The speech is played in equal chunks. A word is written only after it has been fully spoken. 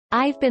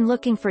I've been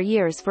looking for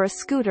years for a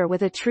scooter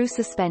with a true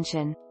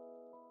suspension.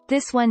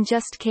 This one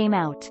just came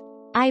out.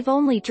 I've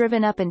only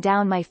driven up and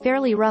down my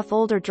fairly rough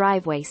older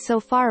driveway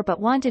so far, but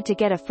wanted to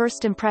get a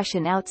first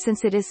impression out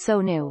since it is so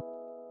new.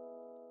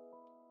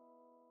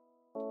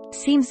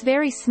 Seems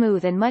very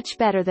smooth and much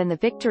better than the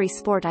Victory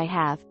Sport I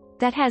have,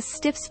 that has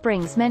stiff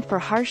springs meant for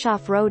harsh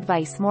off-road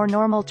vice more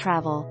normal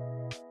travel.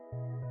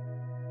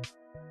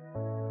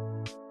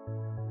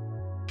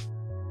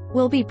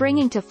 We'll be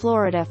bringing to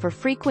Florida for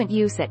frequent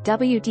use at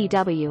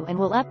WDW and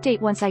will update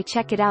once I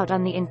check it out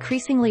on the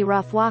increasingly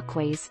rough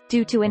walkways,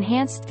 due to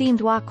enhanced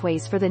themed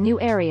walkways for the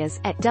new areas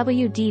at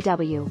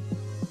WDW.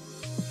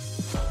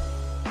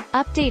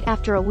 Update: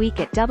 after a week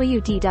at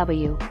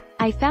WDW,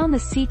 I found the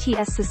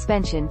CTS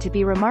suspension to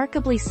be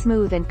remarkably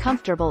smooth and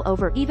comfortable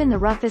over even the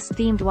roughest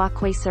themed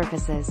walkway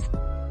surfaces.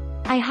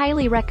 I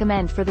highly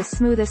recommend for the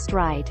smoothest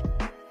ride.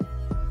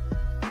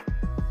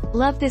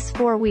 Love this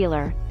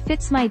four-wheeler,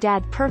 fits my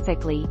dad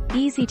perfectly,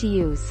 easy to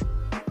use.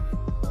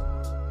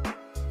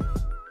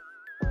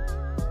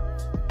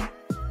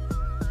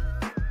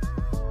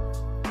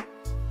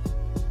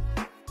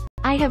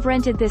 I have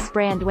rented this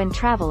brand when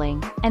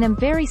traveling, and am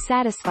very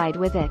satisfied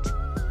with it.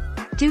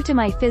 Due to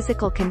my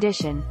physical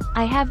condition,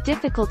 I have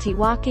difficulty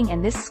walking,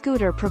 and this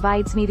scooter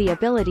provides me the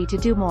ability to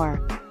do more.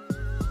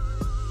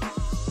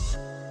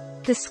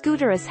 The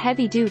scooter is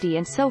heavy-duty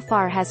and so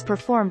far has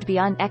performed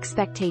beyond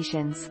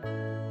expectations.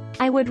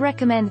 I would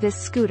recommend this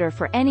scooter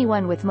for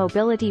anyone with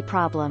mobility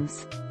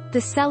problems.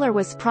 The seller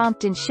was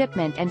prompt in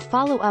shipment and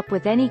follow up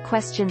with any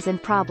questions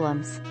and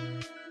problems.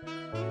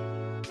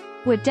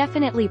 Would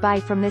definitely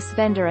buy from this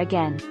vendor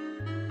again.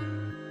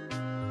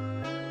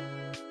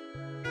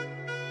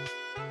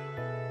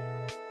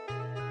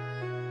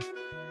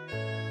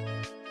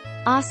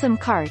 Awesome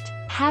cart,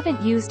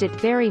 haven't used it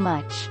very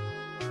much.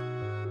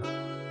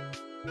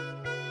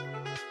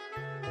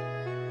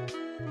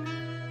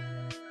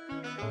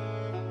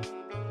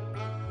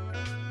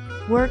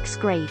 Works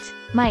great.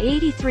 My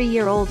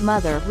 83-year-old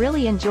mother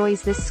really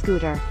enjoys this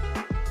scooter.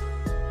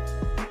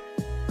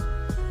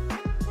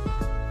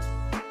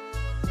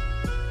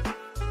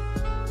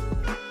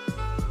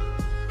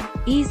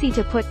 Easy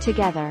to put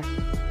together.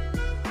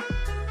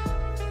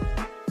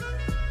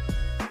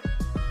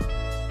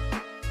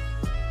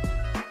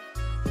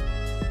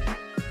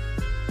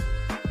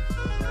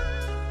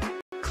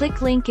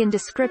 Click link in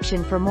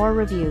description for more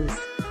reviews.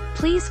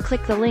 Please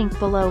click the link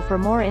below for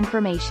more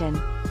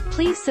information.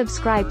 Please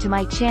subscribe to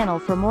my channel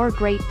for more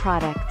great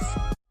products.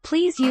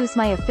 Please use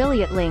my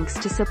affiliate links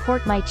to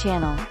support my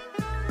channel.